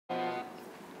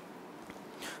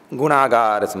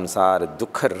Gunagar samsara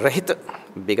dukha rahit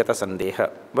vigata sandeha.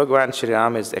 Bhagavan Shri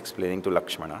Ram is explaining to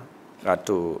Lakshmana,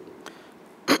 to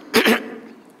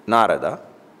Narada,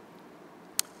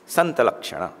 Santa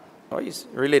Lakshana. He is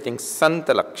relating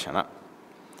Santa Lakshana.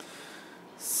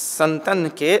 Santan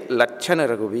ke Lakshana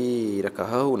Raghuveer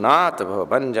kahu naat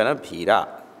bhavanjana bhira.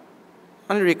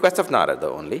 On the request of Narada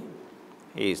only,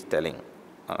 he is telling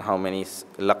how many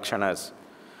Lakshanas.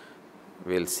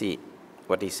 We'll see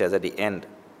what he says at the end.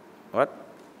 What?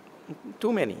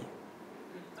 Too many.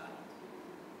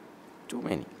 Too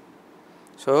many.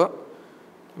 So,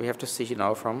 we have to see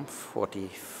now from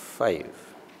 45.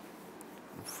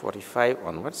 45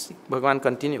 onwards, Bhagavan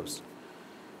continues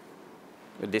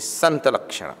with this Santa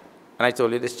Lakshana. And I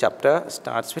told you this chapter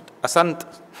starts with Asant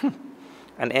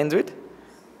and ends with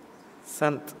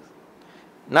Sant.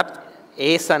 Not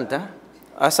a Santa,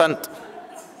 Asant.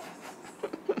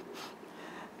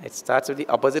 It starts with the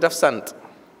opposite of Sant.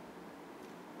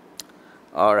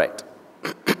 All right.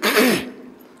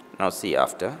 Now see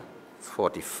after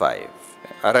 45.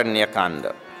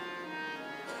 Aranyakanda.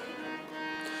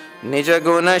 निज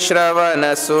गुण श्रवण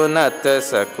सुनत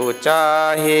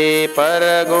सकुचाहि पर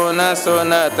गुण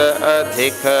सुनत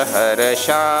अधिक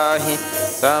हर्षाहि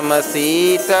सम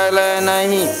शीतल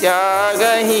नहीं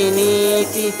त्यागहि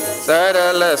नीति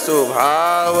सरल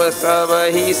स्वभाव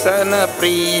सबहि सन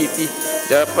प्रीति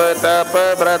जप तप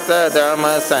व्रत दम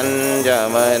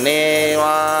संयम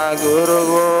नेवा गुरु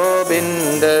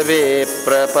गोविंद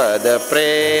विप्र पद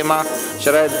प्रेमा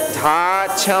श्रद्धा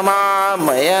क्षमा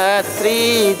मैत्री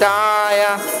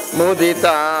दाया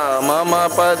मुदिता मम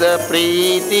पद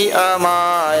प्रीति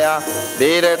अमाया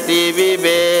विरति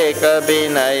विवेक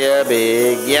विनय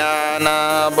विज्ञान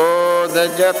बोध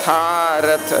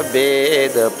यथार्थ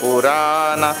वेद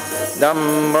पुराण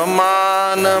दम्भ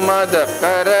मान मद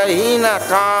करहि न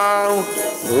काऊ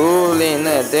भूलिन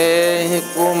देह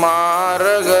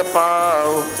कुमार्ग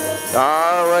पाऊ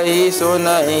गावहि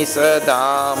सुनहि सदा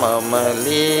मम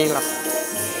लीला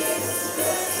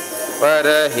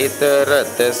परहित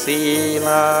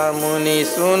रतशीला मुनि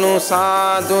सुनु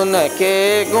साधुन के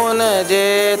गुण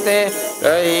जेते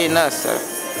कहि न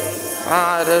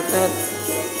सारथ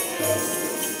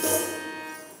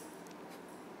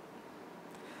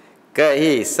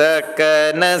कहि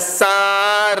सकन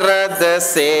सारद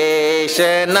शेष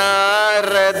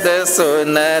नारद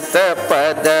सुनत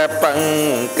पद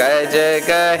पंकज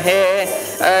गहे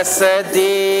अस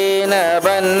दीन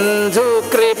बंधु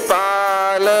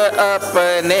कृपाल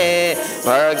अपने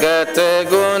भगत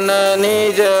गुण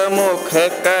निज मुख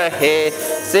कहे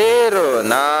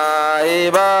सिरुनाई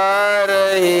बार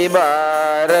ही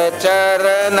बार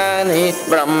चरणनि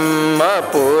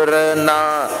ब्रह्मपुर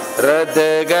नारद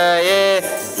गए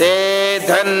ते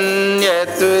धन्य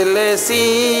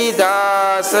तुलसीदास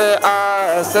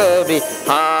आस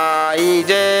बिहाई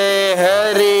जय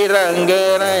हरि रंग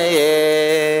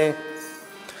नये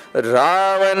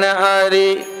रावण हरि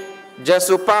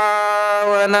जसु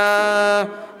पावन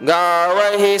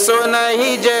गावहि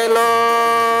सुनहि जय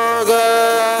लोग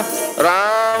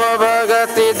राम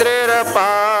भगति दृढ़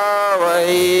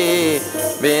पावहि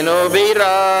बिनु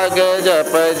विराग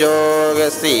जप जोग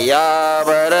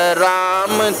सियावर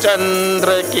रामचंद्र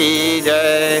की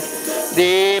जय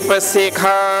दीप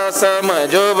शिखा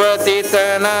समझुबति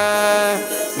तन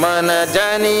मन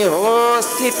जनि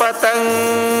होसि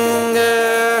पतंग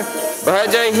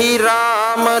भजहि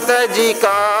राम तजि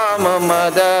काम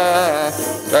मद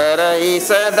करहि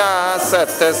सदा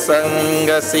सतसंग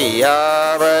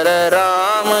सियावर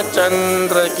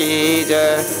रामचंद्र की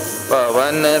जय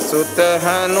पवन सुत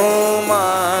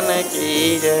हनुमान की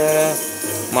जय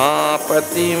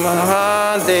मापति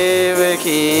महादेव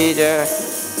की जय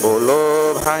बोलो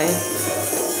भाई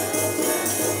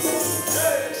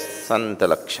संत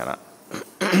लक्षण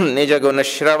निज गुण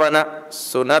श्रवण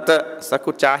सुनत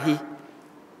सकुचाही.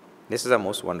 This is a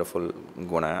most wonderful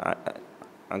guna.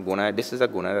 This is a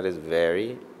guna that is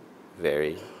very,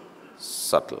 very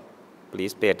subtle.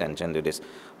 Please pay attention to this.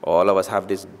 All of us have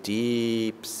this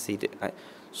deep seated,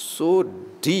 so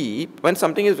deep. When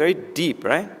something is very deep,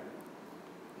 right?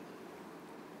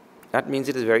 That means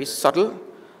it is very subtle.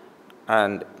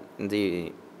 And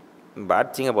the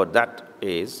bad thing about that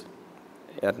is,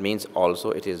 that means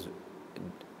also it is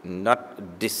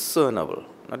not discernible.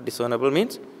 Not discernible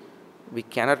means we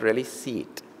cannot really see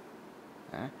it.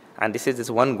 And this is this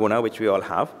one guna which we all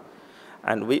have.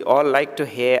 And we all like to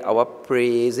hear our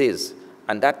praises.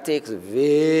 And that takes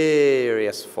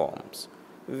various forms.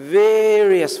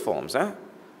 Various forms.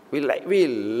 We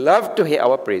love to hear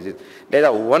our praises. There's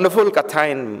a wonderful katha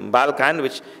in Balkan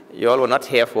which you all were not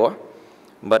here for.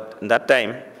 But that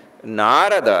time,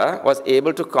 Narada was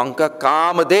able to conquer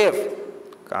Kamadev.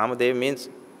 Kamadev means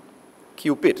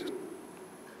Cupid.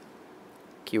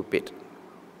 Cupid,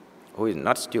 who is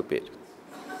not stupid.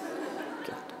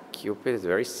 Cupid is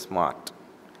very smart.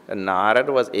 And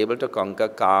Narada was able to conquer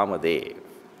Kamadev.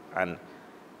 And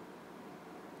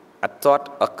a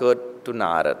thought occurred to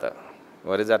Narada.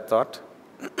 What is that thought?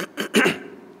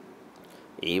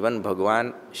 Even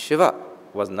Bhagwan Shiva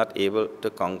was not able to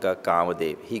conquer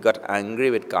Kamadev. He got angry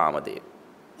with Kamadev.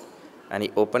 And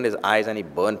he opened his eyes and he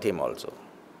burnt him also.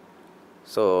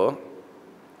 So,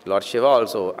 Lord Shiva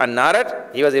also, and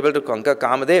Narad, he was able to conquer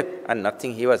Kamadev, and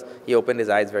nothing, he opened his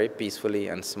eyes very peacefully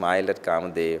and smiled at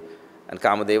Kamadev. And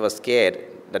Kamadev was scared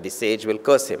that the sage will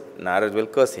curse him, Narad will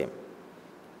curse him.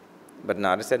 But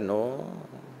Narad said, no,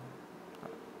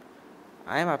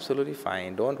 I am absolutely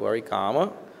fine, don't worry,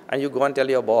 Kama. And you go and tell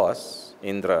your boss,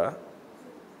 Indra,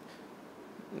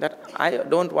 that I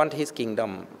don't want his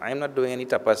kingdom. I am not doing any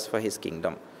tapas for his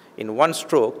kingdom. In one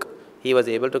stroke, he was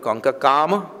able to conquer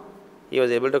Kama, he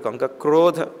was able to conquer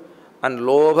Krodha and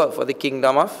Lobha for the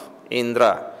kingdom of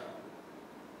Indra.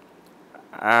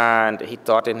 And he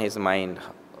thought in his mind,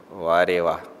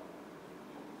 Vareva,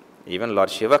 even Lord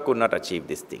Shiva could not achieve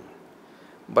this thing.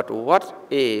 But what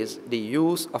is the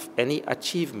use of any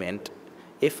achievement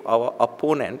if our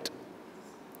opponent,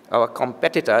 our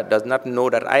competitor, does not know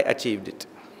that I achieved it?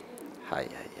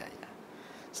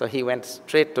 So he went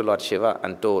straight to Lord Shiva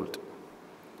and told,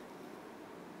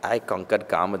 I conquered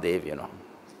Kamadev, you know.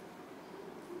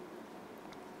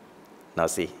 Now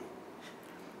see,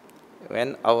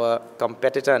 when our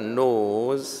competitor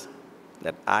knows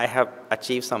that I have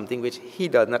achieved something which he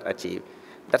does not achieve,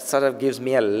 that sort of gives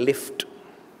me a lift.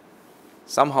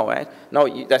 Somehow, right? Now,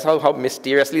 that's how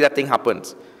mysteriously that thing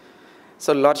happens.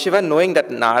 So Lord Shiva, knowing that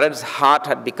Narad's heart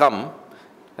had become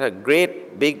a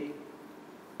great big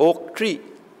oak tree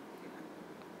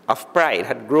of pride,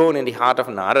 had grown in the heart of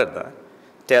Narada,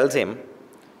 tells him,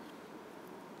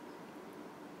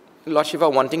 Lord Shiva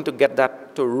wanting to get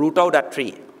that, to root out that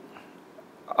tree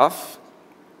of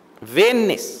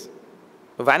vainness,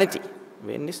 vanity.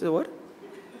 Vainness is the word?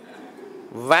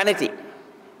 Vanity.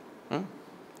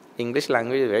 English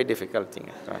language is a very difficult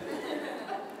thing.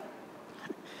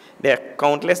 There are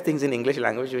countless things in English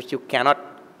language which you cannot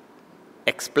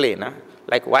explain.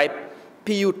 Like why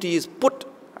PUT is put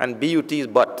and BUT is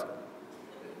but.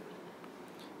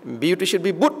 BUT should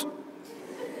be but.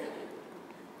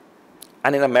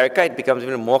 And in America, it becomes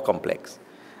even more complex.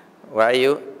 Why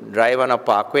you drive on a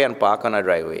parkway and park on a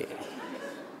driveway.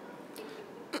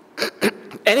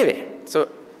 Anyway, so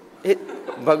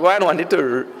Bhagwan wanted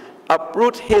to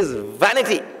uproot his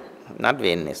vanity, not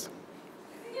vainness.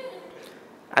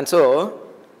 And so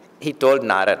he told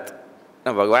Narad.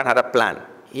 Now Bhagwan had a plan.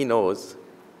 He knows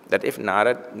that if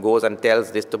Narad goes and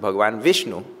tells this to Bhagwan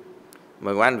Vishnu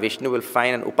will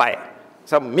find an upaya,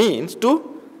 some means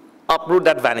to uproot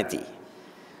that vanity.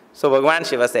 So Bhagwan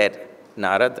Shiva said,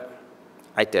 Narad,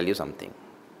 I tell you something.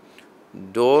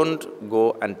 Don't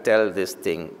go and tell this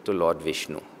thing to Lord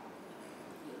Vishnu.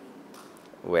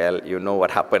 Well, you know what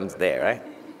happens there, right?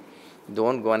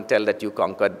 Don't go and tell that you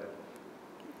conquered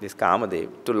this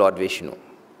Kamadev to Lord Vishnu.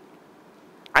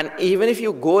 And even if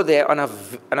you go there on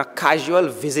a casual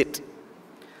visit,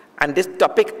 and this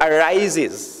topic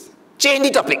arises, change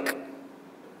the topic.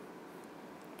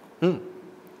 So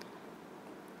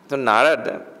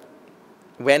Narad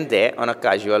went there on a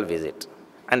casual visit,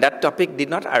 and that topic did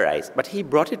not arise, but he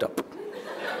brought it up.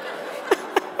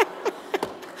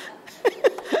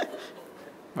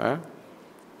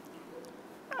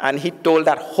 And he told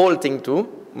that whole thing to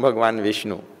Bhagwan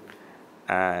Vishnu.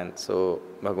 And so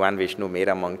Bhagwan Vishnu made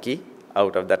a monkey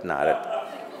out of that Narad.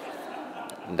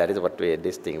 And that is what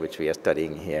this thing which we are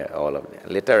studying here, all of them.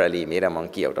 Literally made a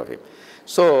monkey out of him.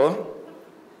 So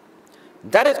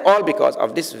that is all because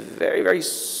of this very, very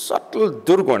subtle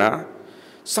durguna.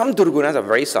 Some durgunas are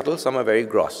very subtle, some are very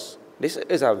gross. This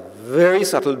is a very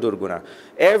subtle durguna.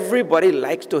 Everybody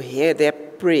likes to hear their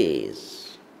praise.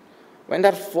 When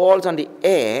that falls on the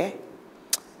air,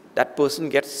 that person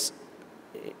gets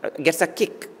a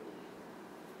kick,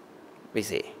 we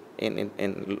say,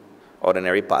 in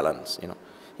ordinary parlance, you know.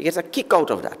 He gets a kick out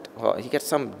of that, or he gets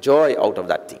some joy out of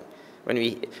that thing.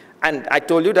 And I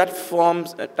told you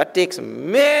that takes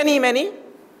many, many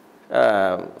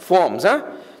forms.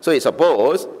 So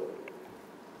suppose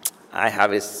I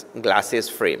have this glasses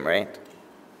frame, right?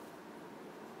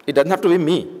 It doesn't have to be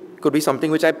me. It could be something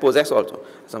which I possess also.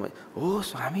 Somebody, oh,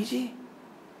 Swamiji,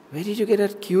 where did you get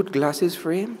that cute glasses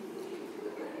frame?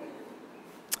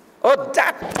 Oh,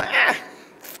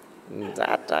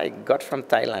 that I got from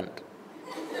Thailand.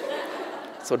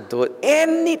 So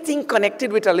anything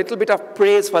connected with a little bit of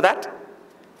praise for that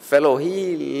fellow,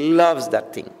 he loves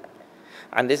that thing.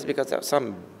 And this is because of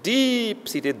some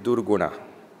deep-seated durguna.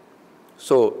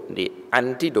 So the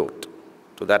antidote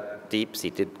to that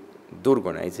deep-seated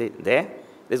durguna is there.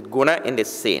 There's guna in the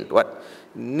saint. What?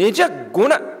 Nija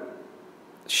guna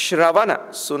shravana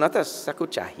sunata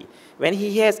sakuchahi. When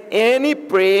he has any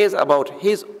praise about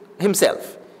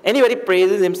himself, anybody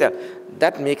praises himself,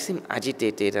 that makes him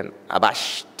agitated and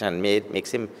abashed and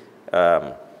makes him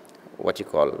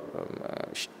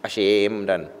ashamed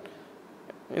and,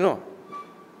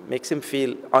 makes him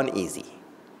feel uneasy.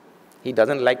 He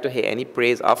doesn't like to hear any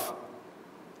praise of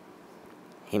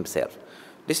himself.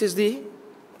 This is the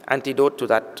antidote to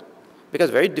that, because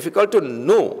it's very difficult to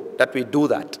know that we do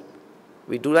that.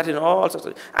 We do that in all sorts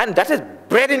of, and that is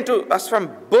bred into us from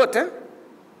birth.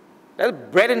 That is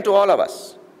bred into all of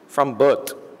us from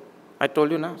birth. I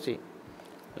told you now, see.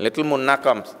 Little Munna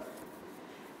comes.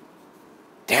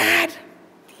 Dad,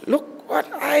 look what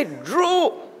I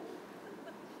drew.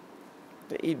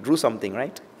 He drew something,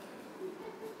 right?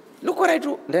 Look what I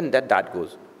drew. Then that dad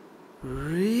goes,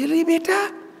 really,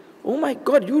 beta? Oh my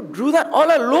God, you drew that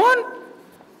all alone?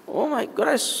 Oh my God,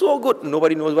 that's so good.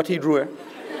 Nobody knows what he drew.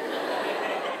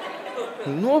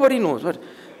 Nobody knows.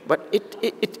 But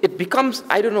it becomes,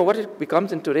 I don't know what it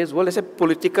becomes in today's world. It's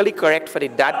politically correct for the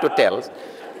dad to tell,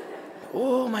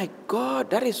 oh my God,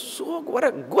 that is so, what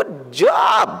a good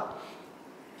job.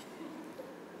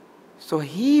 So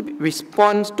he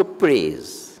responds to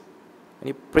praise. When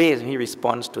he prays, he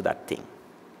responds to that thing.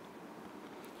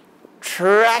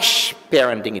 Trash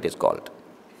parenting, it is called.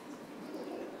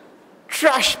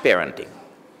 Trash parenting.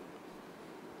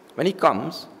 When he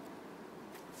comes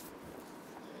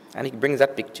and he brings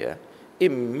that picture,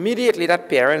 immediately that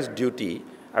parent's duty,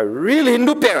 a real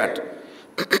Hindu parent,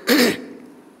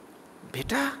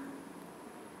 beta,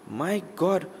 my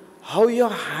God, how your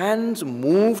hands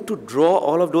move to draw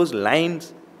all of those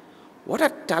lines. What a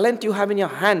talent you have in your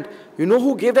hand. You know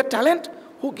who gave that talent?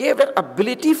 Who gave that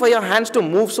ability for your hands to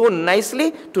move so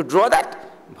nicely to draw that?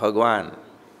 Bhagwan.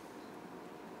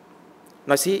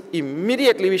 Now see,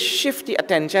 immediately we shift the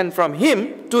attention from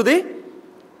him to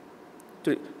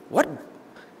what?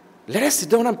 Let us sit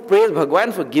down and praise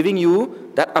Bhagwan for giving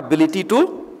you that ability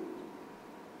to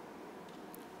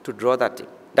draw that thing.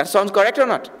 That sounds correct or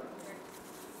not?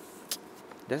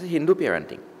 That's a Hindu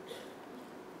parenting.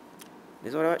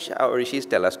 This is what our rishis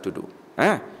tell us to do.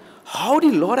 How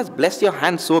the Lord has blessed your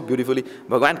hands so beautifully.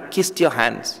 Bhagwan kissed your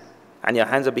hands, and your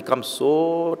hands have become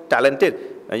so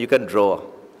talented that you can draw.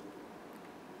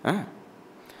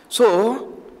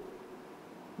 So,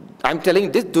 I'm telling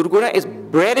you, this Durguna is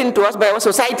bred into us by our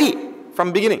society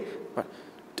from beginning.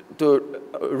 To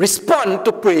respond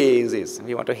to praises.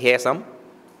 We want to hear some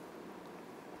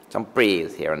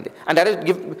praise here and there. And that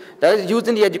is used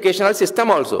in the educational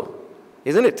system also,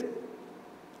 isn't it?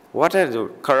 What a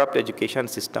corrupt education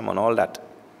system and all that.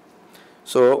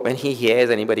 So when he hears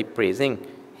anybody praising,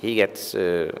 he gets,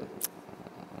 for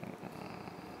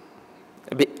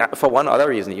one other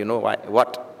reason, you know why?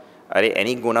 What? Are there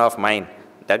any guna of mine?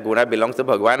 That guna belongs to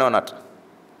Bhagwan or not?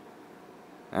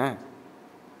 The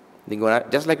guna,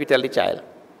 just like we tell the child,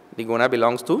 the guna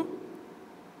belongs to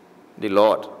the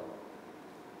Lord.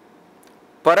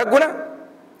 Paraguna,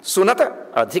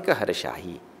 sunata, adhika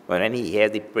harshahi. When he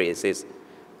hears the praises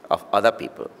of other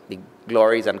people, the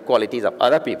glories and qualities of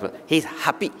other people, he's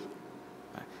happy.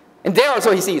 And there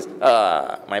also he sees,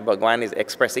 my Bhagwan is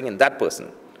expressing in that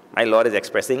person. My Lord is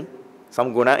expressing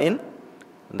some guna in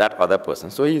that other person.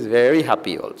 So he's very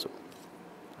happy also.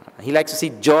 He likes to see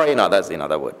joy in others, in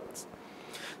other words.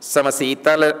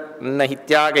 Samasita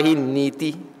nahityagahi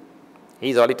niti.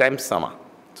 He's all the time sama.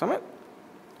 Sama?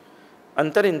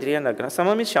 Antarindriya nagra.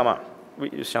 Sama means shama.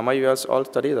 Shama you have all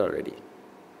studied already.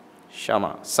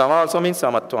 Shama. Sama also means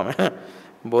samatvam.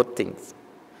 Both things.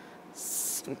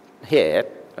 Here,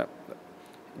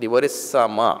 the word is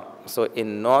sama. So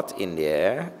in North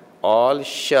India, all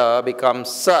sha becomes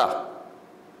sa.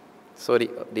 So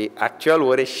the actual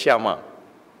word is shama.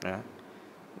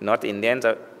 North Indians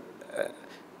are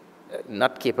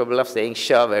not capable of saying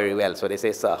sha very well, so they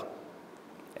say sa.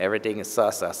 Everything is sa,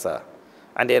 sa, sa.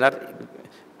 And they're not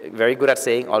very good at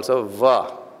saying also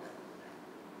va.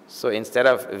 So instead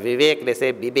of vivek, they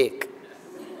say bibek.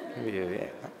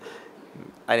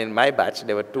 And in my batch,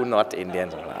 there were two North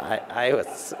Indians.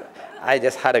 I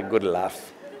just had a good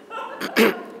laugh.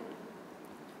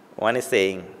 One is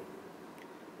saying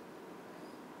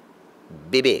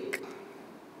bibek,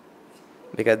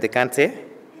 because they can't say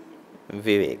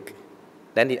vivek.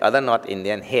 Then the other North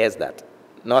Indian hears that.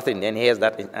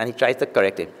 And he tries to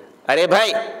correct it. Arey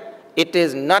bhai, It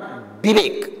is not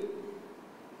Vivek.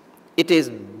 It is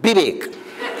Vivek.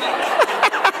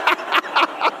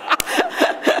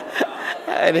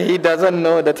 And he doesn't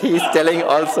know that he is telling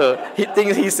also. He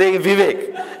thinks he's saying Vivek.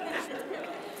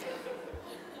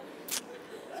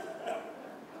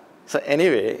 So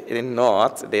anyway, in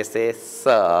North, they say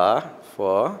Sa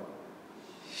for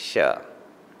Sha.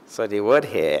 So the word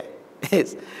here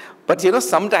is, but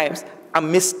sometimes a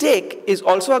mistake is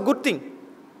also a good thing.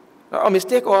 A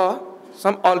mistake or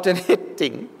some alternate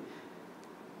thing.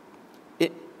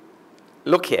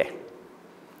 Look here.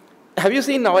 Have you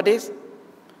seen nowadays,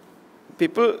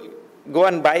 people go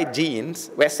and buy jeans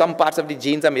where some parts of the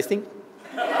jeans are missing?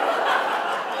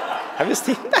 Have you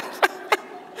seen that?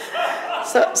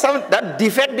 So that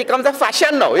defect becomes a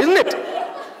fashion now, isn't it?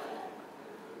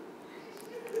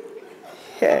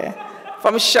 Yeah.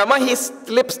 From Shama he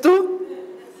slips to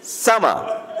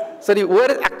Sama. So the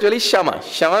word is actually Shama.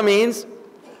 Shama means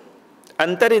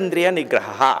Antarindriya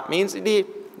Nigraha, means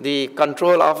the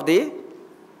control of the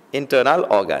internal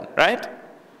organ, right?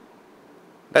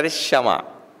 That is Shama.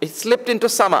 It slipped into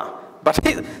Sama. But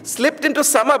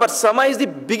Sama is the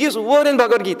biggest word in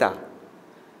Bhagavad Gita.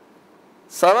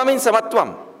 Sama means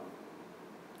samatvam.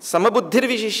 Samabuddhir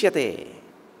vishishyate.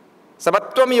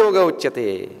 Samatvam yoga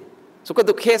uchyate. Sukha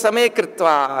dukhe same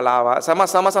kritva lava.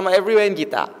 Sama everywhere in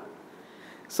Gita.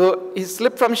 So he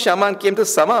slipped from Shama and came to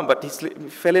Sama, but he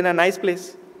fell in a nice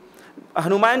place.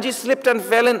 Hanumanji slipped and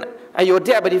fell in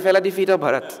Ayodhya, but he fell at the feet of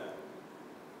Bharat.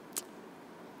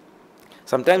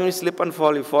 Sometimes when you slip and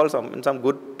fall, you fall in some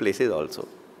good places also.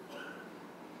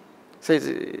 So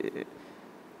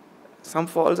some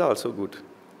falls are also good.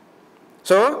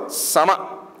 So,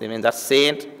 Sama, I mean that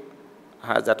saint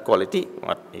has that quality.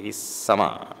 What is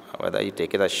Sama? Whether you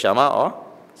take it as Shama or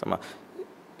Sama.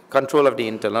 Control of the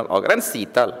internal organ. And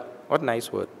Sital. What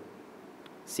nice word.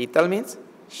 Sital means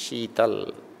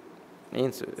Shital.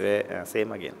 Means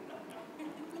same again.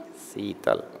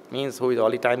 Sital means who is all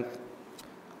the time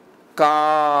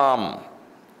calm.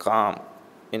 Calm.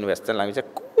 In Western language,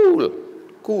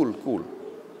 cool.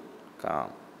 Calm.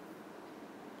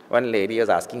 One lady was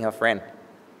asking her friend,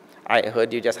 I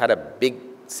heard you just had a big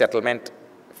settlement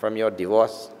from your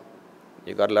divorce.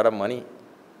 You got a lot of money.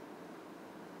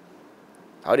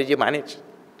 How did you manage?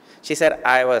 She said,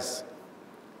 I was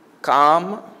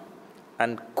calm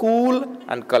and cool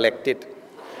and collected.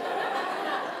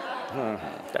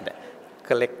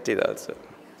 Collected also.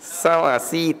 Sama,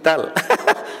 Sital.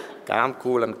 Calm,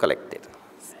 cool and collected.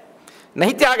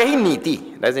 Nahi tyaga hi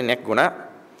niti. That's the next guna.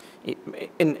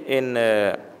 In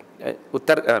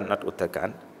not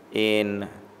Uttarakhand, in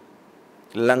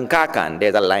Lankakan,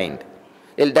 there's a line.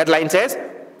 That line says,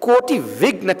 Koti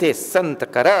vignate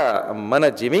santakara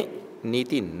manajimi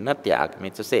niti natyag.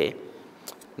 Means to say,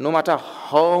 no matter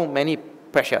how many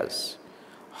pressures,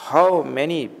 how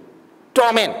many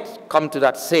torments come to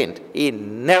that saint, he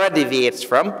never deviates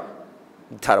from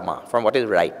dharma, from what is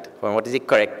right, from what is the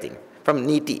correct thing, from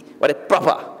niti, what is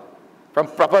proper, from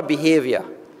proper behavior,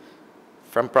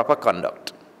 from proper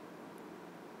conduct.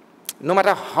 No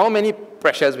matter how many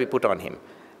pressures we put on him.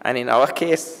 And in our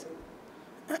case,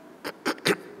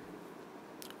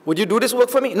 would you do this work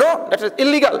for me? No, that is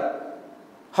illegal.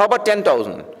 How about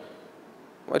 10,000?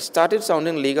 Well, it started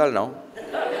sounding legal now.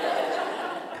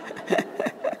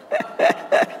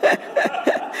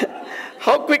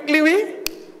 How quickly we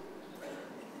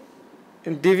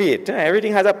deviate.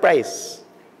 Everything has a price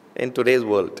in today's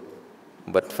world.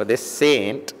 But for this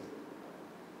saint,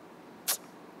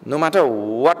 no matter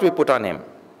what we put on him,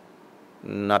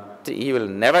 he will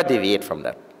never deviate from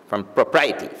that, from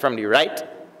propriety, from the right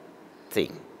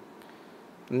thing.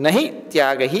 Nahi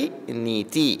tyagahi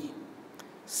niti.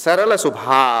 Sarala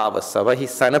subhav savahi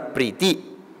sanapriti.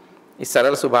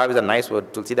 Sarala subhav is a nice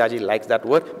word. Tulsidaji likes that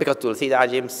word because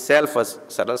Tulsidaji himself was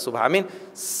Sarala subhav. Means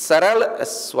Saral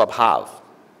swabhav.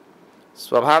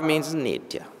 Swabhav means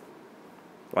nature.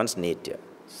 One's nature.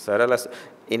 Sarala.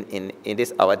 In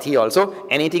this Avadhi also,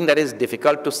 anything that is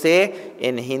difficult to say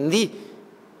in Hindi,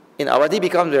 in Avadhi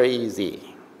becomes very easy.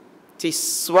 See,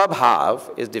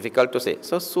 Swabhav is difficult to say.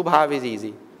 So, Subhav is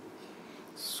easy.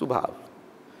 Subhav.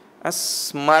 And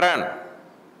Smaran.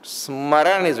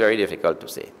 Smaran is very difficult to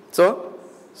say. So,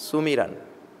 Sumiran.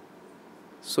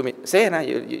 Say, na,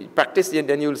 you practice,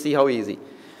 then you will see how easy.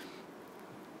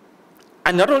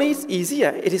 And not only is it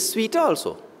easier, it is sweeter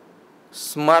also.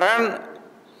 Smaran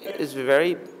is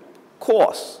very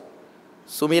coarse.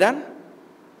 Sumiran,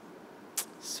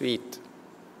 sweet.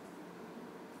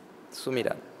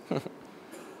 Sumiran.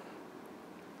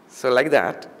 So like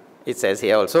that, it says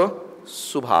here also,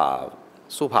 Subhav.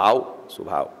 Subhav.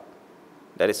 Subhav.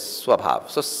 That is swabhav.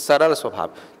 So saral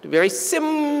swabhav. Very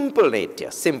simple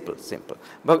nature. Simple, simple.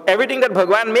 But everything that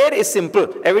Bhagwan made is simple.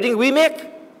 Everything we make,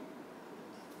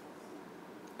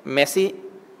 messy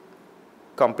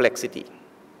complexity.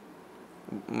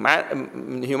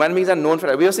 Human beings are known for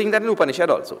that. We are seeing that in Upanishad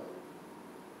also.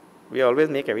 We always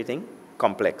make everything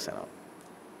complex and all.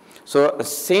 So a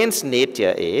saint's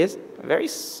nature is a very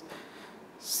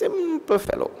simple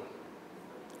fellow.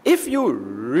 If you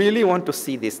really want to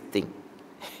see this thing,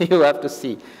 you have to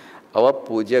see our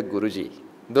Puja Guruji.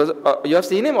 Those, you have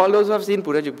seen him? All those who have seen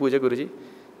Puja Guruji?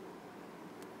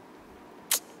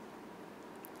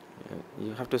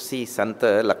 You have to see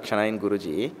Santa Lakshana in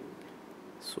Guruji.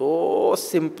 So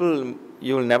simple,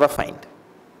 you will never find.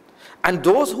 And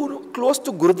those who are close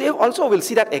to Gurudev also will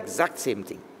see that exact same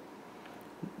thing.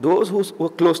 Those who are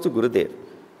close to Gurudev.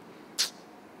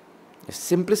 The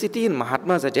simplicity in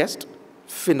Mahatmas are just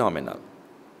phenomenal.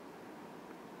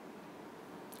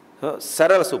 So,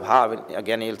 Saral Subhav,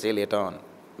 again he'll say later on,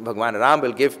 Bhagwan Ram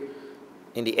will give,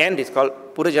 in the end it's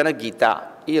called Purajana Gita.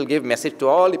 He'll give message to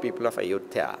all the people of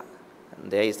Ayodhya.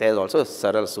 And there he says also,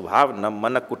 Saral Subhav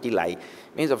Namana Kutilai,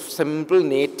 means of simple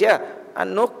nature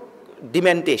and no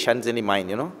dementations in the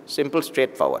mind, simple,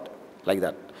 straightforward, like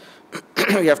that.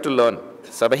 We have to learn.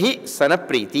 Sabahi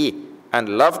Sanapriti, and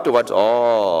love towards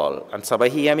all. And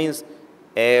Sabahiya means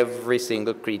every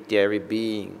single creature, every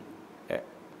being.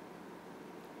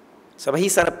 Sabahi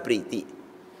Sanapriti.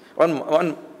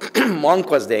 One monk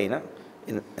was there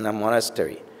in a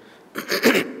monastery.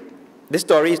 This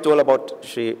story is told about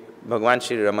Bhagwan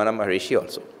Sri Ramana Maharishi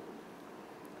also.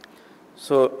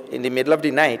 So in the middle of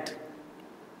the night,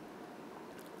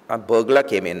 a burglar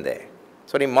came in there.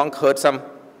 So the monk heard some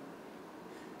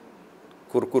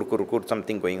kur,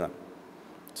 something going on.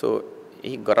 So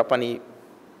he got up and he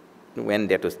went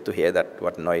there to hear that,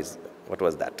 what noise, what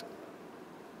was that.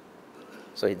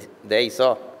 So there he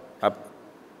saw a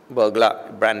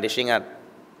burglar brandishing a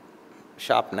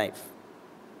sharp knife.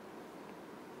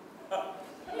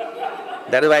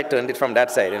 That is why I turned it from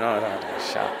that side,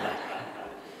 sharp knife.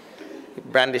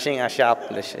 Brandishing a sharp,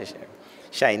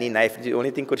 shiny knife, the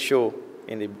only thing could show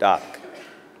in the dark.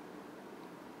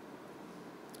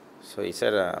 So he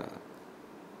said,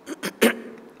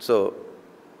 so,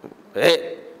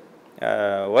 hey,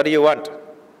 what do you want?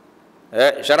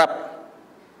 Hey, shut up,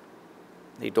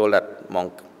 he told that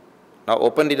monk. Now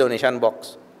open the donation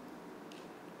box.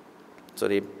 So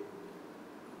the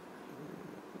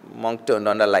monk turned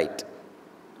on the light.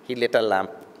 He lit a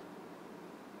lamp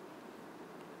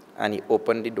and he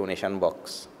opened the donation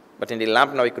box. But in the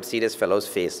lamp now he could see this fellow's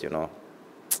face,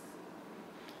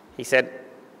 He said,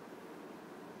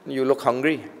 you look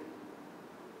hungry.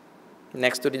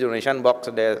 Next to the donation box,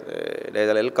 there's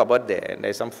a little cupboard there, and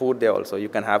there's some food there also. You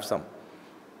can have some.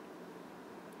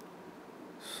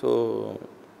 So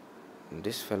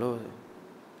this fellow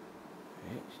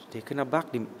is taken aback.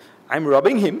 I'm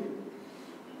robbing him,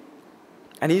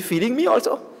 and he's feeding me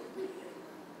also.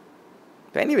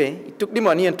 So anyway, he took the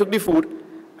money and took the food,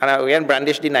 and again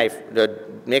brandished the knife.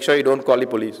 Make sure you don't call the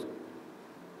police.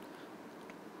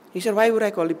 He said, why would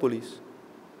I call the police?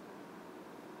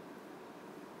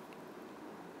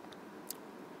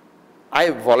 I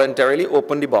voluntarily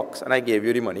opened the box and I gave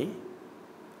you the money.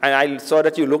 And I saw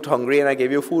that you looked hungry and I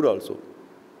gave you food also.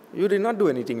 You did not do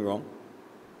anything wrong.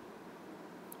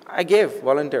 I gave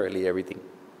voluntarily everything.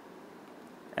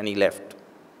 And he left.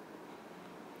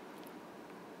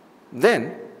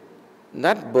 Then,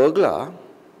 that burglar,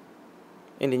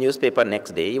 in the newspaper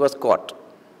next day, he was caught.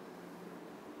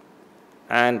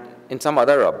 And in some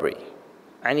other robbery.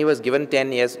 And he was given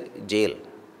 10 years jail.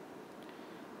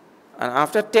 And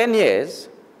after 10 years,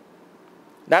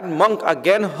 that monk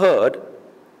again heard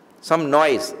some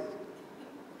noise.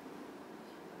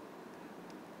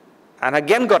 And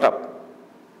again got up.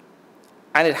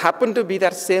 And it happened to be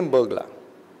that same burglar.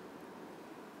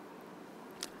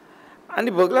 And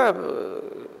the burglar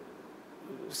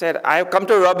said, I have come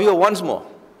to rob you once more.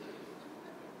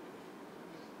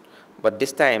 But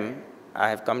this time, I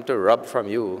have come to rob from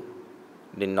you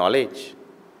the knowledge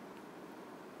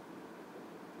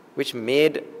which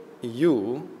made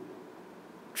you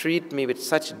treat me with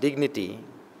such dignity,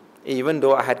 even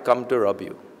though I had come to rob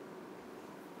you.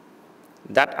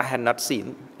 That I had not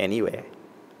seen anywhere.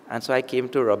 And so I came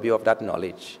to rob you of that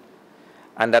knowledge.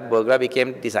 And that burglar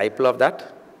became disciple of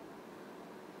that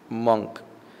monk.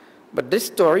 But this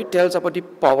story tells about the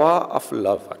power of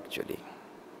love, actually.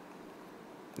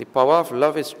 The power of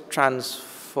love is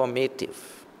transformative.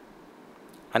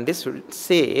 And this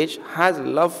sage has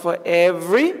love for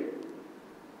every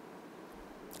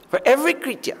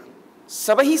creature.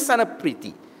 Sabahi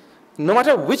Sanapriti. No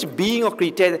matter which being or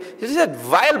creature, this is a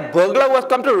vile burglar who has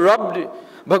come to rob.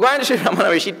 Bhagavan Sri Ramana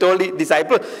Rishi told the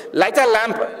disciple, light a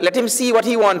lamp, let him see what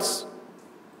he wants.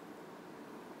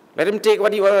 Let him take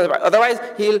what he wants. Otherwise,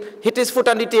 he'll hit his foot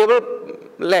on the table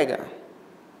leg.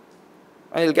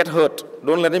 And he'll get hurt.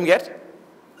 Don't let him get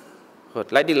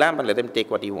hurt. Light the lamp and let him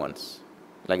take what he wants.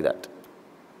 Like that.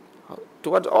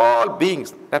 Towards all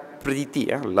beings, that priti,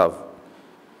 love.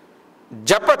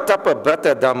 Japa tapa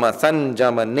brata dhamma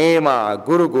sanjama nema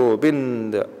guru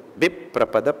gobind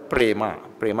viprapada prema.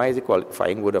 Prema is the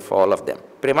qualifying word for all of them.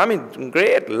 Prema means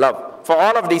great love for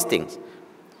all of these things.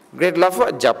 Great love for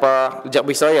japa.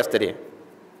 We saw yesterday.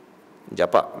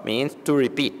 Japa means to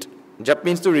repeat. Jap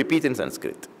means to repeat in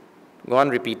Sanskrit. Go on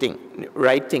repeating.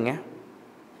 Right thing, eh?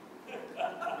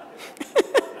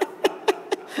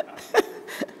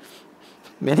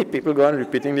 Many people go on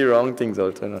repeating the wrong things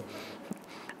also. No?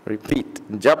 Repeat.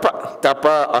 Japa,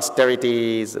 tapa,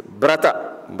 austerities,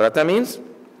 brata. Brata means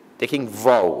taking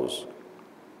vows.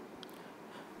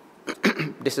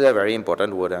 This is a very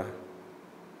important word.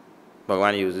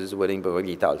 Bhagavan uses this word in Bhagavad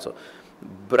Gita also.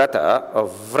 Brata or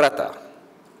vrata.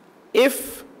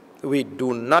 If we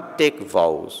do not take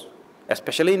vows,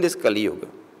 especially in this Kali Yuga,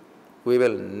 we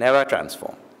will never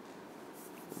transform.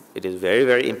 It is very,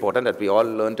 very important that we all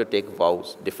learn to take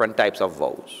vows, different types of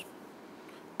vows.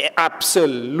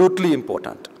 Absolutely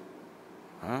important.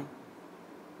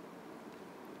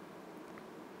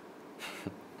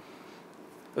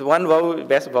 One vow,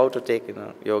 best vow to take,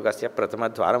 yogasya pratama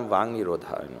dvaram vang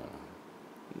nirodha,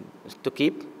 is to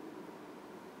keep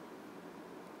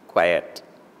quiet.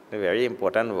 A very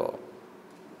important vow.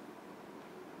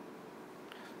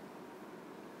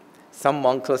 Some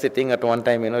monks were sitting at one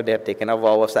time, they had taken a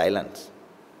vow of silence.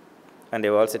 And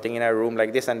they were all sitting in a room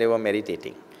like this and they were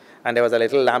meditating. And there was a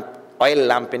little lamp, oil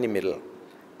lamp in the middle.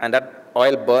 And that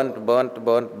oil burnt.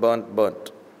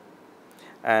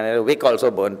 And a wick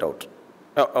also burnt out.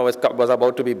 Was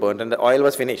about to be burnt and the oil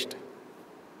was finished.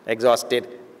 Exhausted.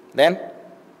 Then,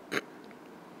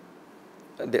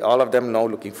 all of them now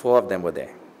looking, 4 of them were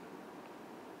there.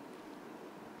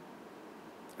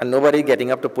 And nobody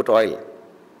getting up to put oil.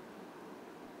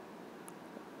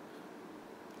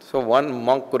 So one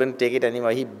monk couldn't take it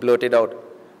anymore. He blurted out,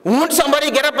 "Won't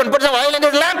somebody get up and put some oil in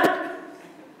his lamp?"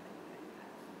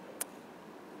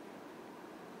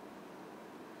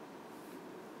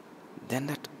 Then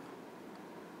that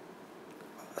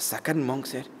second monk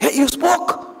said, "Hey, you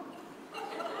spoke!"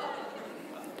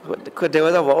 There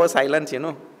was a vow of silence,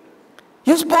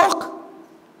 You spoke!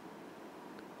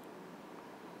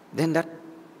 Then that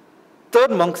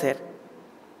third monk said,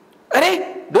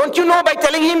 "Arey, don't you know by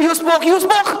telling him you spoke, you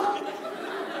spoke?"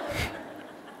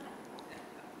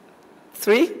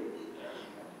 3,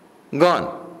 gone.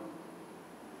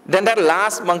 Then that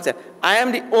last monk said, "I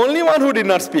am the only one who did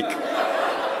not speak."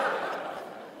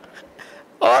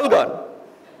 All gone.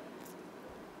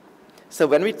 So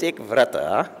when we take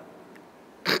vrata,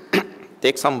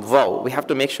 take some vow, we have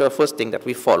to make sure first thing that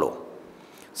we follow.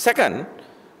 Second,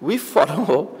 we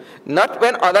follow not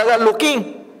when others are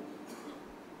looking.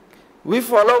 We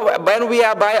follow when we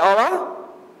are by our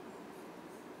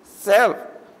self.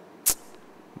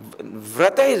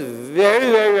 Vrata is very,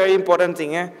 very, very important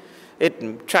thing.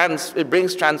 It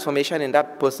brings transformation in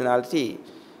that personality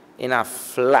in a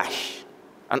flash.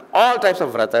 And all types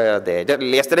of vrata are there.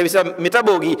 Yesterday we saw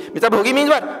mitabhogi. Mitabhogi means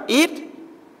what? Eat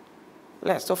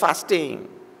less. So fasting.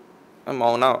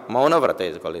 Mauna vrata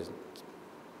is called.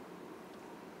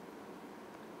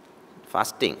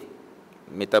 Fasting.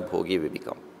 Mitabhogi we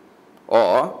become.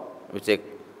 Or we take,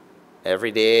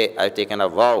 every day I've taken a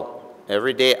vow.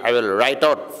 Every day I will write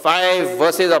out 5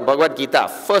 verses of Bhagavad Gita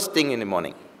first thing in the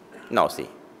morning. Now see,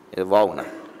 it's a vow now.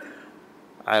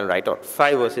 I'll write out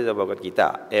 5 verses of Bhagavad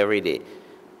Gita every day.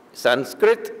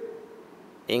 Sanskrit,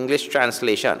 English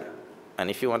translation. And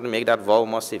if you want to make that vow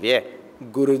more severe,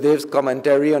 Gurudev's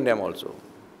commentary on them also.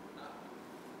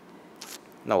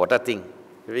 Now what a thing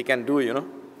we can do,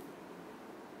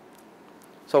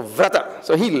 So vrata.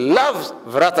 So he loves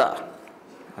vrata.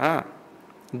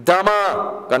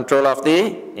 Dhamma, control of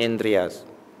the indriyas.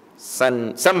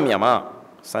 Samyama.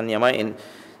 Sanyama in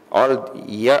all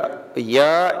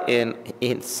ya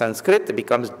in Sanskrit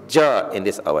becomes ja in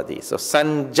this avadhi. So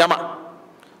sanjama.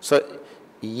 So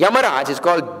Yamaraj is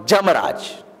called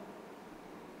Jamaraj.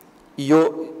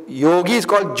 Yogi is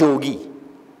called Jogi.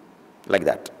 Like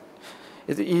that.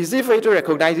 It's easy for you to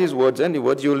recognize these words, and the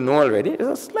words you will know already. It's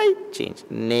a slight change.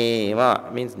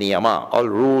 Nema means niyama, all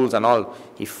rules and all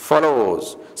he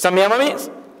follows. Samyama means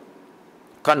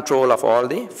control of all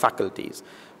the faculties.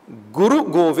 Guru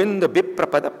Govinda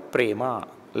Viprapada Prema,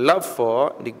 love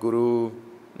for the Guru,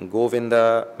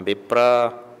 Govinda,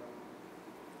 Vipra.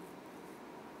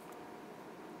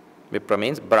 Vipra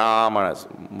means Brahmanas,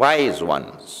 wise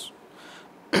ones.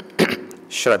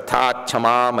 Shraddha,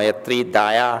 Chama, Mayatri,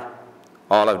 Daya,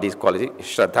 all of these qualities.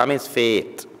 Shraddha means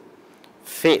faith.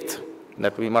 Faith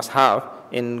that we must have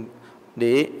in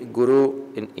the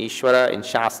Guru, in Ishvara, in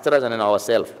Shastras, and in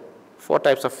ourselves. 4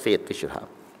 types of faith we should have.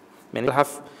 Many people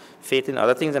have faith in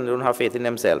other things and don't have faith in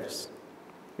themselves.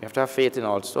 We have to have faith in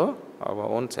also our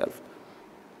own self.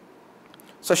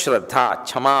 So Shraddha,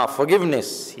 Chama,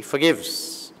 forgiveness. He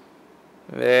forgives.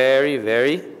 Very,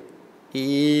 very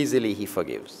easily he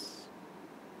forgives.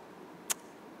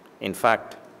 In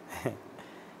fact,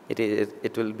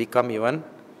 it will become even,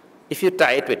 if you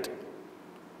tie it with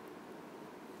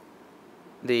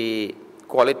the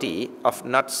quality of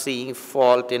not seeing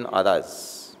fault in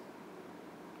others,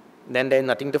 then there is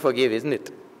nothing to forgive, isn't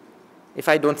it? If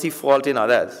I don't see fault in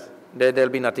others, there will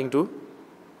be nothing to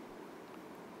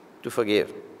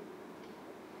forgive.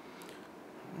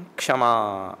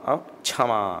 Kshama,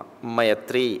 Chama,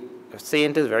 Mayatri.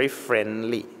 Saint is very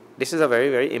friendly. This is a very,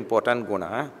 very important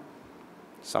guna.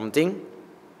 Something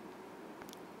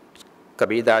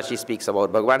Kabir Dashi speaks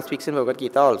about. Bhagavan speaks in Bhagavad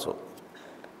Gita also.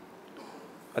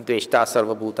 Adveshta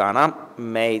sarva bhutanam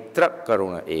maitra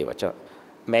karuna evacha.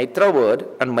 Maitra word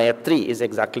and Mayatri is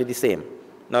exactly the same.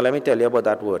 Now let me tell you about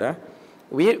that word.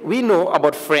 We know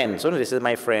about friends. So this is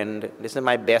my friend. This is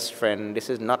my best friend. This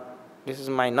is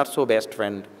my not so best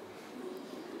friend.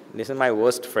 This is my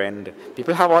worst friend.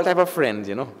 People have all type of friends,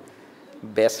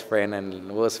 best friend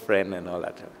and worst friend and all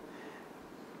that.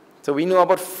 So we know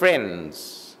about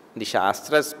friends. The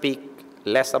Shastras speak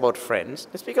less about friends.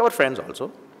 They speak about friends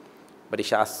also. But the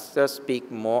Shastras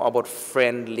speak more about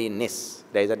friendliness.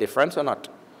 There is a difference or not?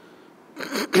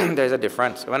 There is a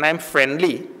difference. When I am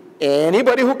friendly,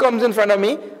 anybody who comes in front of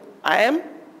me, I am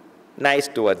nice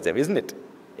towards them, isn't it?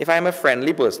 If I am a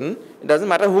friendly person, it doesn't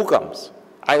matter who comes.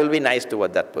 I will be nice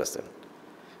toward that person.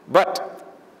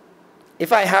 But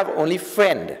if I have only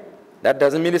friend, that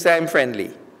doesn't mean to say I am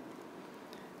friendly.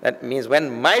 That means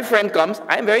when my friend comes,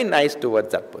 I am very nice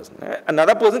towards that person.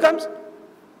 Another person comes.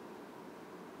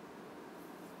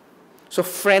 So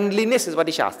friendliness is what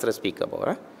the Shastras speak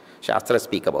about. Shastras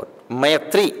speak about.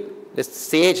 Mayatri, this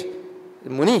sage,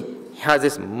 Muni, has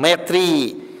this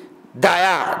Mayatri.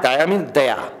 Daya, Daya means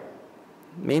Daya.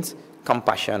 Means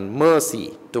compassion,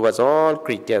 mercy towards all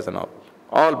creatures and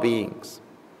all beings.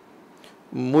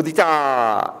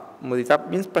 Mudita, Mudita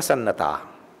means prasannata.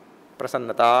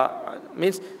 Prasannata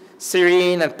means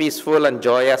serene and peaceful and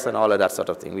joyous and all of that sort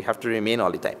of thing. We have to remain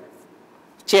all the time.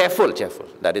 Cheerful,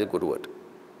 that is a good word.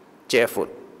 Cheerful.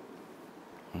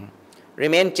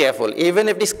 Remain cheerful. Even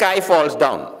if the sky falls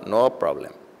down, no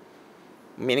problem.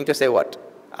 Meaning to say what?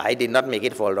 I did not make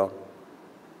it fall down.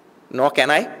 Nor can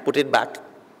I put it back.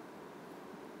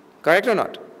 Correct or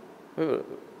not?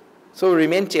 So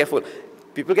remain cheerful.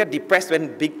 People get depressed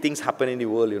when big things happen in the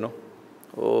world,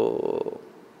 Oh.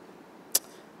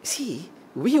 See,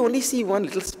 we only see one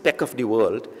little speck of the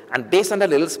world, and based on that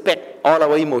little speck, all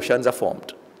our emotions are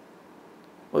formed.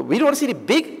 We don't see the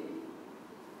big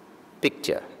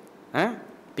picture.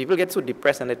 People get so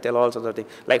depressed and they tell all sorts of things.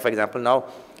 Like, for example, now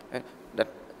that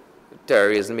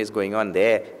terrorism is going on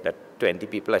there, that 20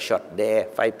 people are shot there,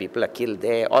 5 people are killed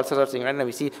there, all sorts of things. Right? And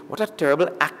we see what a terrible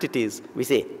act it is. We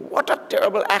say, what a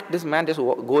terrible act. This man just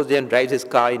goes there and drives his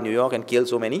car in New York and kills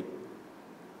so many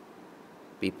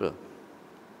people.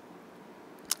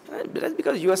 That's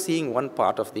because you are seeing one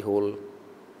part of the whole,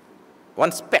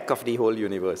 one speck of the whole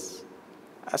universe.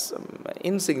 As an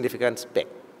insignificant speck.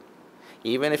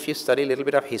 Even if you study a little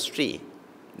bit of history,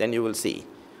 then you will see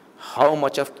how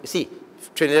much of,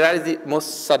 Trinidad is the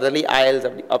most southerly isle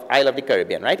of the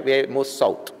Caribbean, right? We are most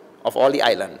south of all the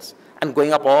islands. And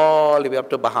going up all the way up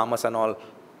to Bahamas and all,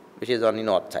 which is on the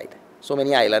north side. So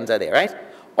many islands are there, right?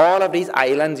 All of these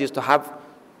islands used to have,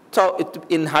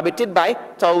 inhabited by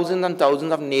thousands and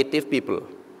thousands of native people,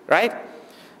 right?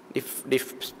 The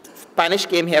Spanish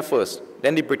came here first,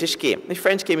 then the British came. The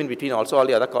French came in between also, all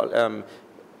the other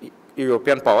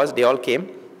European powers, they all came.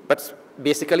 But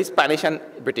basically Spanish and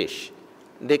British.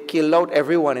 They killed out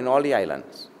everyone in all the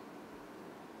islands.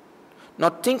 Now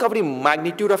think of the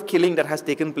magnitude of killing that has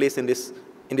taken place in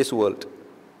this world.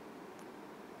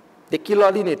 They kill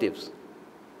all the natives.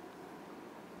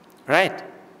 Right?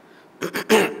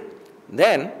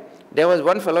 Then there was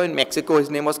one fellow in Mexico, his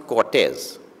name was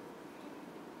Cortez.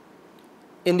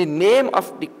 In the name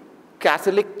of the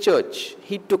Catholic Church,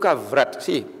 he took a vrat.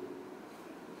 See,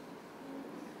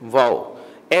 wow.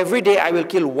 Every day I will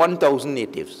kill 1,000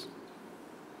 natives.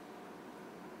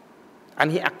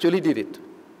 And he actually did it.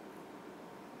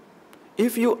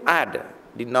 If you add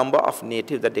the number of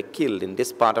natives that they killed in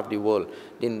this part of the world,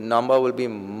 the number will be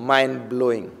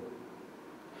mind-blowing.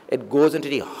 It goes into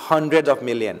the hundreds of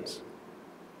millions.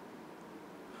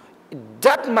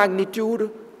 That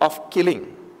magnitude of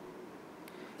killing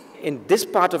in this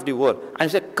part of the world. And you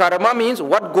said karma means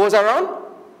what goes around?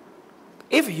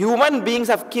 If human beings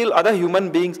have killed other human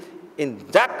beings in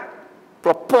that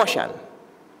proportion,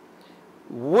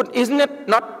 isn't it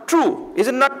not true? Is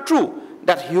it not true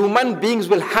that human beings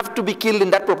will have to be killed in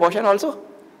that proportion also?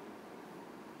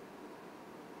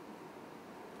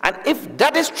 And if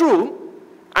that is true,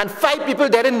 and 5 people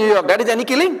dead in New York, that is any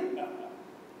killing?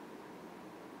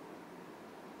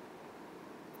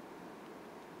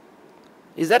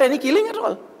 Is that any killing at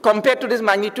all compared to this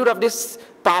magnitude of this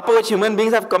papa which human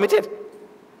beings have committed?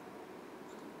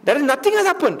 There is nothing has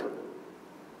happened.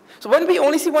 So when we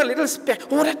only see one little speck,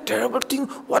 oh, what a terrible thing,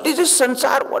 what is this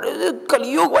sansar, what is this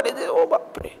Kali Yuga, what is this, oh,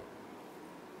 bapre.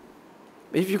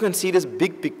 If you can see this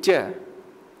big picture,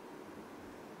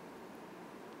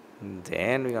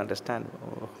 then we understand.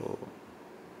 Oh.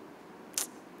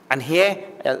 And here,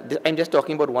 I'm just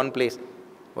talking about one place.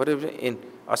 What if in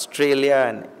Australia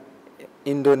and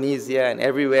Indonesia and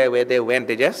everywhere where they went,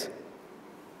 they just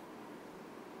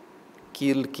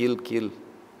kill.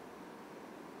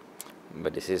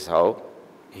 But this is how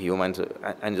humans,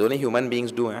 and only human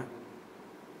beings do,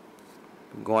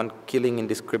 go on killing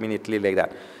indiscriminately like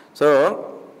that.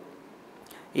 So,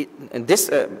 this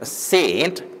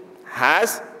saint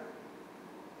has,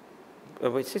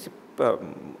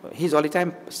 he's all the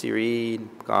time serene,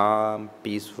 calm,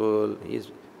 peaceful,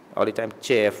 he's all the time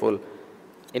cheerful.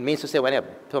 It means to say when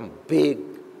some big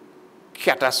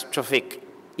catastrophic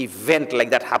event like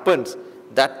that happens,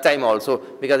 that time also,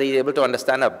 because he is able to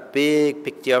understand a big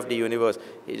picture of the universe.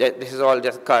 This is all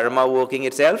just karma working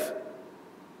itself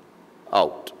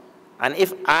out. And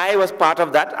if I was part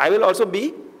of that, I will also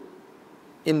be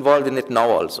involved in it now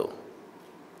also.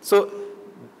 So,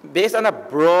 based on a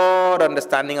broad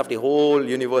understanding of the whole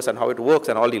universe and how it works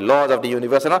and all the laws of the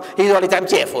universe and all, he is all the time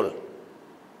cheerful.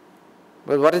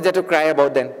 But what is there to cry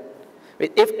about then?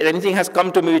 If anything has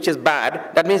come to me which is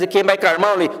bad, that means it came by karma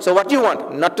only. So what do you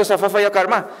want? Not to suffer for your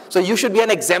karma. So you should be an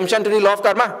exemption to the law of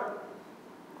karma.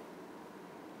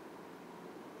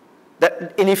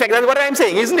 That, in effect, that's what I'm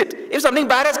saying, isn't it? If something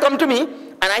bad has come to me,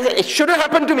 and I say it shouldn't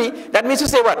happen to me, that means to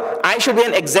say what? I should be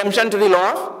an exemption to the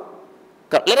law of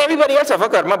karma. Let everybody else suffer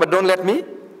karma, but don't let me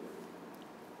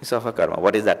suffer karma.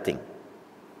 What is that thing?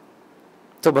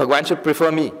 So Bhagwan should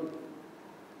prefer me,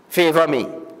 favor me.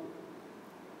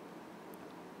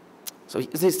 So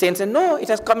the saint said, no, it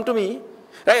has come to me.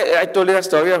 I told you the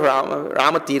story of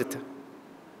Ramatirtha.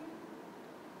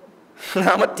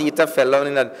 Ramatirtha fell down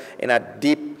in a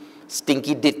deep,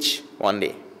 stinky ditch one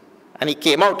day. And he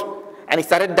came out and he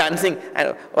started dancing.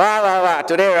 And wow,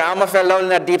 today Rama fell down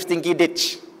in a deep, stinky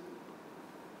ditch.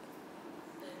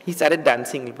 He started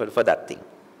dancing for that thing.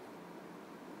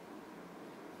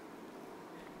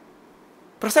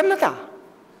 Prasannata,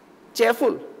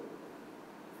 cheerful.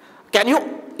 Can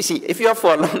you see, if you have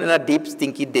fallen in a deep,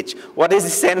 stinky ditch, what is the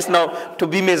sense now to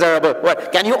be miserable?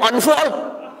 What? Can you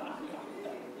unfall?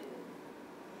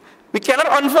 We cannot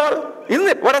unfall, isn't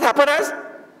it? What has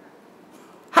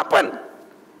happened.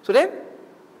 So then,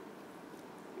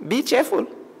 be cheerful.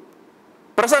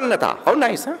 Prasannata, how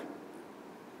nice, huh?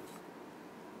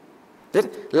 Then,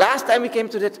 last time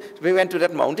we went to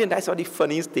that mountain, I saw the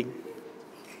funniest thing.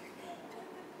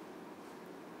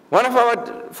 One of our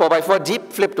 4x4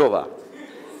 Jeep flipped over.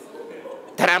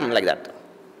 Taram, like that.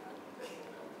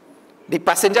 The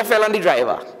passenger fell on the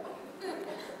driver.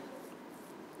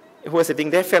 Who was sitting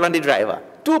there fell on the driver.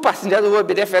 2 passengers who were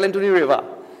there fell into the river.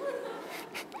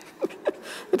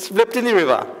 It flipped in the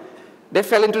river. They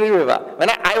fell into the river. When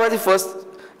I was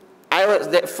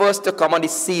the first to come on the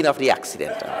scene of the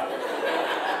accident.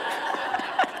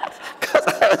 Because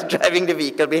I was driving the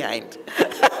vehicle behind.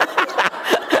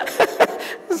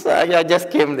 So I just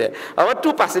came there. Our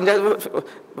 2 passengers,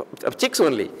 chicks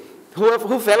only,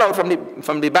 who fell out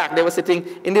from the back. They were sitting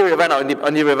in the river now,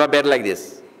 on the river bed like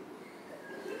this.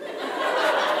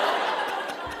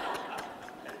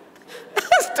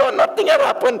 So nothing had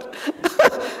happened.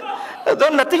 Though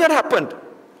nothing had happened.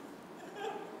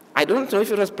 I don't know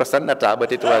if it was prasannata,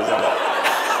 but it was.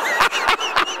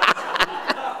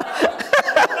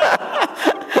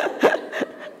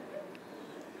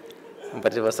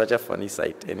 But it was such a funny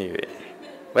sight anyway.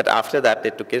 But after that,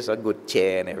 they took us a good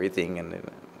chair and everything, and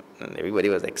everybody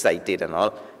was excited and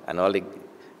all. And all the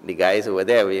guys who were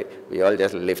there, we all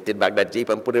just lifted back that Jeep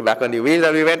and put it back on the wheels,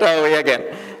 and we went our way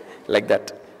again, like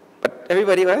that. But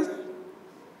everybody was,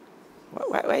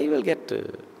 why you will get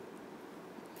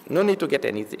No need to get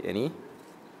any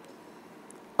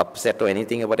upset or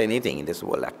anything about anything in this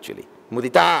world actually.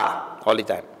 Mudita, all the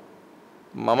time.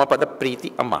 Mama pada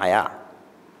priti amaya.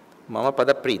 Mama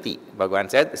pada priti. Bhagavan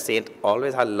said, the saint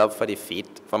always had love for the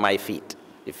feet, for my feet,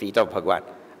 the feet of Bhagavan.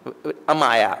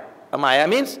 Amaya. Amaya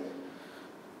means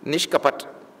nishkapat.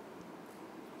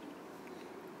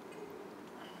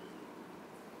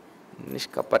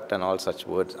 Nishkapat and all such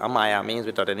words. Amaya means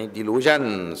without any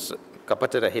delusions.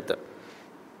 Kapata rahita.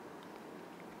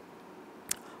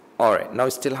 All right, now we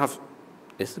still have,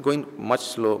 this is going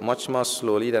much more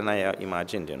slowly than I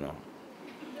imagined, you know.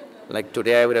 Like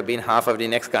today I would have been half of the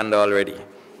next kanda already.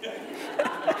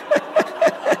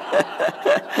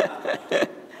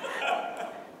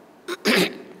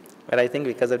 But I think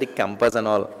because of the campus and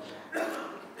all,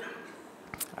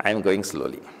 I'm going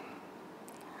slowly.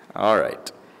 All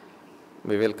right,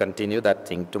 we will continue that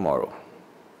thing tomorrow.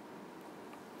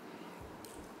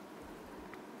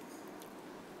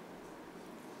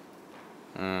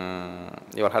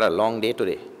 You all had a long day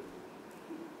today.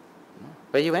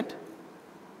 Where you went?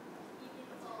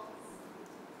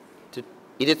 To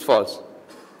Edith Falls.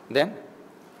 Then?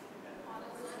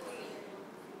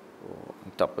 Oh,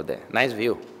 on top of there. Nice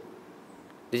view.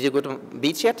 Did you go to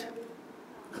beach yet?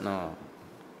 No.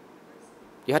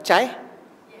 You had chai?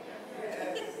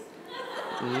 Yes.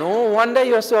 No wonder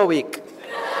you are so weak.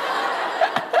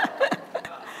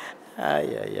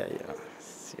 Yeah.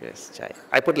 Yes, chai.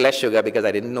 I put less sugar because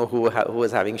I didn't know who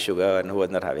was having sugar and who was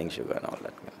not having sugar and all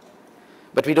that.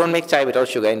 But we don't make chai without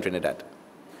sugar in Trinidad.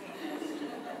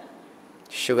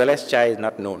 Sugarless chai is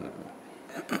not known.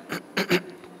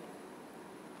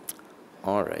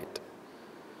 All right.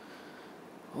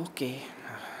 Okay,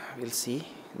 we'll see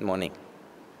in the morning.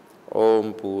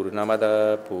 Om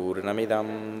Purnamada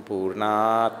Purnamidam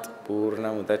Purnat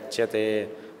Purnamudachyate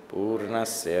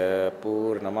Purnasya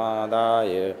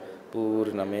Purnamadaya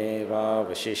Purnameva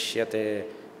Vashishyate.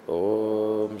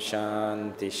 Om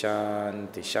Shanti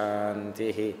Shanti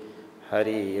Shanti.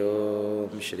 Hari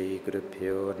Om Shri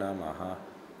Gurubhyo Namaha.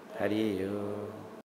 Hari Om.